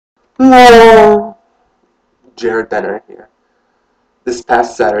Hello, Jared Benner here. This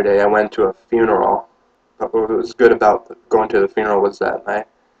past Saturday, I went to a funeral. But what was good about going to the funeral was that my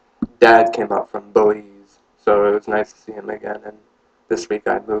dad came out from Belize, so it was nice to see him again. And this week,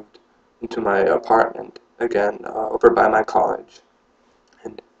 I moved into my apartment again over by my college.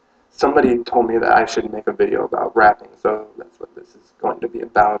 And somebody told me that I should make a video about rapping, so that's what this is going to be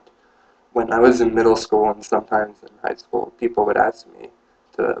about. When I was in middle school and sometimes in high school, people would ask me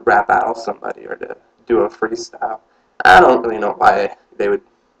to rap battle somebody or to do a freestyle. I don't really know why they would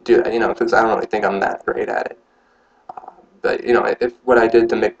do that, because I don't really think I'm that great at it. But, if what I did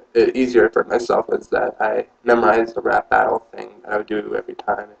to make it easier for myself was that I memorized the rap battle thing that I would do every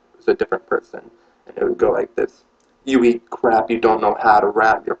time. It was a different person, and it would go like this. You eat crap, you don't know how to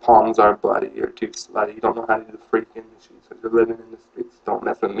rap, your palms are bloody, you're too slutty, you don't know how to do the freaking sheets, because you're living in the streets, don't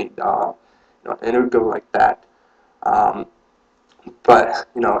mess with me, dog. And it would go like that. Um,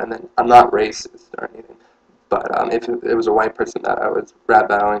 and then I'm not racist or anything, but if it was a white person that I was rap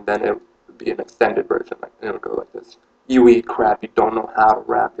battling, then it would be an extended version, and it would go like this. You eat crap, you don't know how to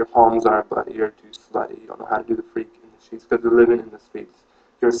rap, your palms are bloody, you're too slutty, you don't know how to do the freak in the sheets, because you're living in the streets.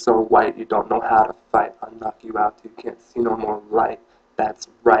 You're so white, you don't know how to fight, I'll knock you out till you can't see no more light. That's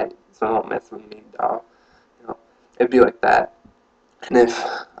right, so don't mess with me, dog. It'd be like that. And if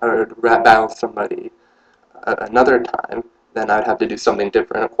I were to rap battle somebody another time, then I would have to do something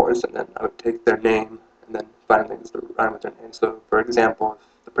different, of course, and then I would take their name and then find things to rhyme with their name. So, for example,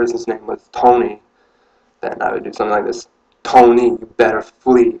 if the person's name was Tony, then I would do something like this. Tony, you better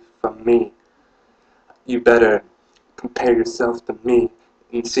flee from me. You better compare yourself to me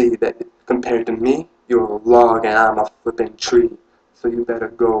and see that compared to me, you're a log and I'm a flipping tree. So you better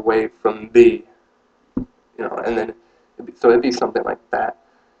go away from thee. And then, it'd be something like that.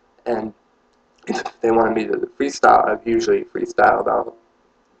 And if they wanted me to freestyle, I'd usually freestyle about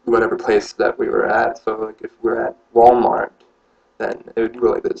whatever place that we were at. So, like, if we're at Walmart, then it would go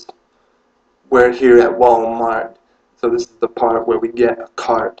like this. We're here at Walmart, so this is the part where we get a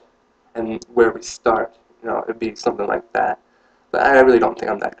cart and where we start. It'd be something like that. But I really don't think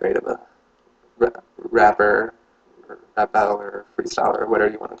I'm that great of a rapper, or rap battler, or freestyler, or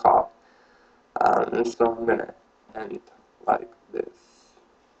whatever you want to call it. So I'm gonna end like this.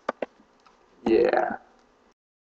 Yeah.